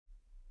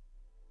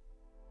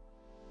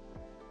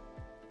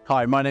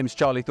Hi, my name's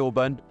Charlie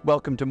Thorburn.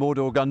 Welcome to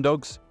Mordor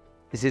Gundogs.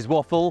 This is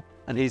Waffle,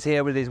 and he's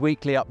here with his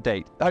weekly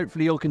update.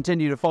 Hopefully you'll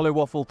continue to follow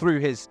Waffle through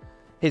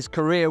his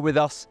career with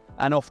us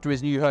and off to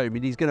his new home.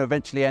 And he's going to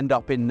eventually end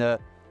up on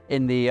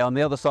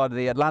the other side of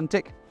the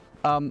Atlantic.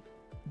 But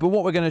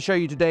what we're going to show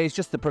you today is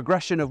just the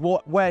progression of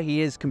where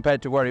he is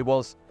compared to where he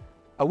was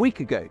a week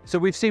ago. So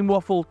we've seen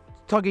Waffle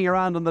tugging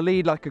around on the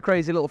lead like a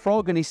crazy little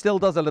frog, and he still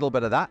does a little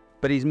bit of that,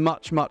 but he's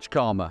much, much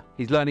calmer.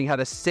 He's learning how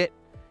to sit.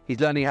 He's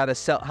learning how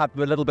to have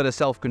a little bit of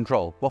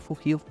self-control. Waffle,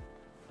 heel.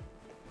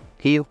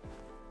 Heel.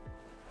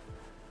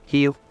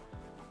 Heel.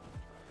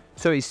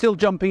 So he's still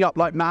jumping up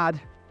like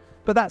mad,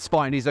 but that's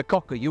fine. He's a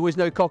cocker. You always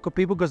know cocker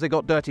people because they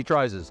got dirty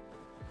trousers.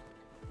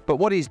 But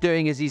what he's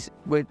doing is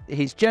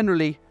he's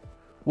generally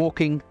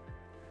walking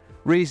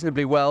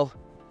reasonably well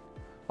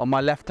on my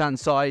left-hand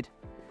side.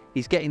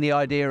 He's getting the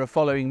idea of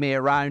following me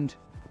around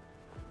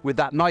with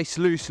that nice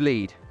loose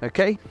lead,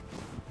 okay?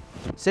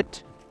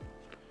 Sit.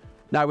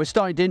 Now we're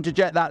starting to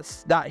interject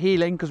that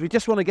healing because we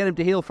just want to get him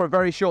to heel for a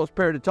very short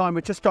period of time.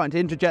 We're just trying to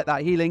interject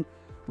that healing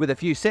with a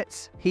few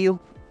sits. Heel.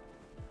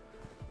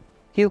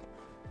 Heel.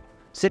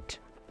 Sit.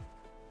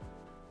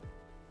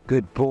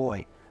 Good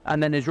boy.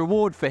 And then his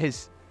reward for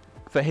his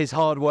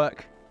hard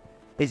work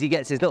is he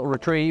gets his little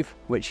retrieve,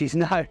 which he's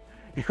now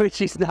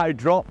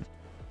dropped.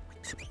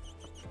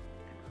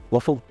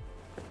 Waffle.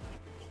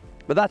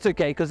 But that's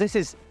okay, because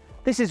this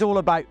is all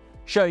about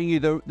showing you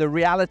the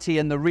reality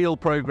and the real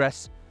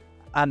progress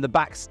and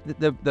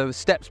the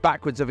steps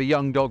backwards of a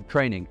young dog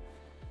training.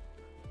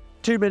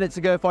 2 minutes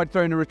ago, if I'd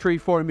thrown a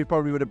retrieve for him, he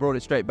probably would have brought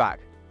it straight back.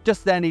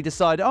 Just then he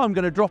decided, oh, I'm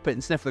going to drop it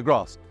and sniff the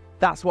grass.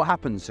 That's what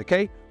happens,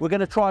 okay? We're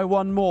going to try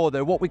one more,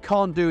 though. What we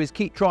can't do is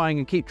keep trying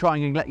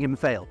and letting him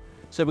fail.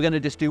 So we're going to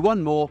just do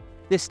one more.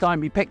 This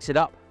time he picks it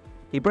up,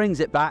 he brings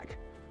it back.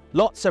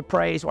 Lots of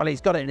praise while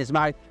he's got it in his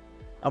mouth,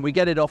 and we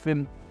get it off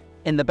him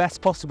in the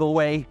best possible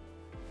way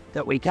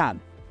that we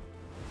can.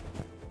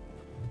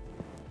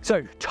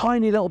 So,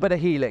 tiny little bit of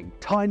healing,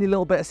 tiny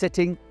little bit of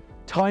sitting,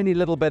 tiny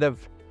little bit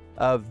of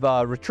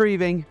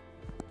retrieving,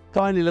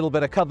 tiny little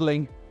bit of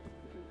cuddling,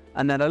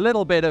 and then a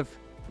little bit of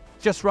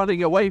just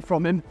running away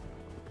from him.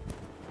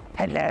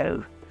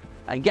 Hello.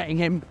 And getting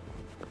him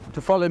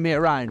to follow me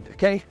around,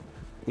 okay?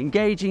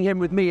 Engaging him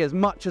with me as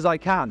much as I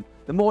can.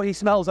 The more he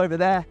smells over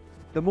there,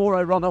 the more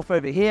I run off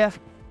over here,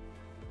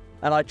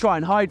 and I try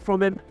and hide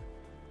from him.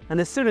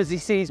 And as soon as he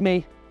sees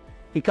me,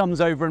 he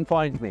comes over and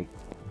finds me.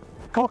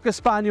 Cocker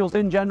Spaniels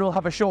in general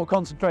have a short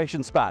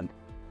concentration span,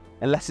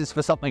 unless it's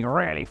for something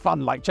really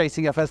fun like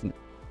chasing a pheasant,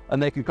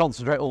 and they can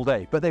concentrate all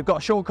day. But they've got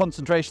a short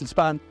concentration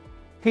span.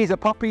 He's a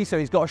puppy, so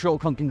he's got a short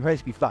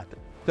concentration span.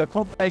 The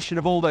combination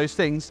of all those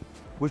things,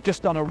 we've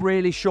just done a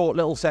really short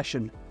little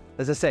session.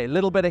 As I say, a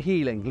little bit of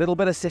healing, a little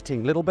bit of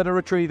sitting, a little bit of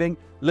retrieving,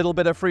 a little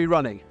bit of free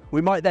running. We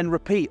might then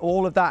repeat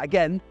all of that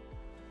again,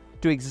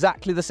 do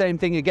exactly the same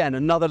thing again,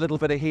 another little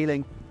bit of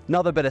healing,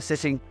 another bit of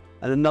sitting,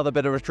 and another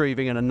bit of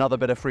retrieving, and another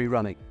bit of free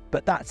running.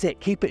 But that's it.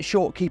 Keep it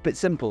short, keep it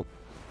simple,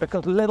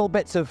 because little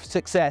bits of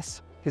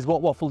success is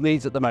what Waffle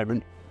needs at the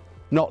moment,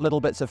 not little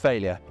bits of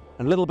failure.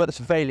 And little bits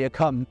of failure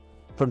come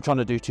from trying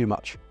to do too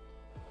much.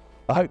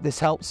 I hope this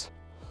helps,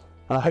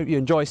 and I hope you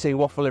enjoy seeing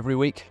Waffle every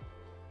week.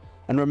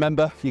 And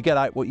remember, you get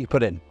out what you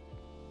put in.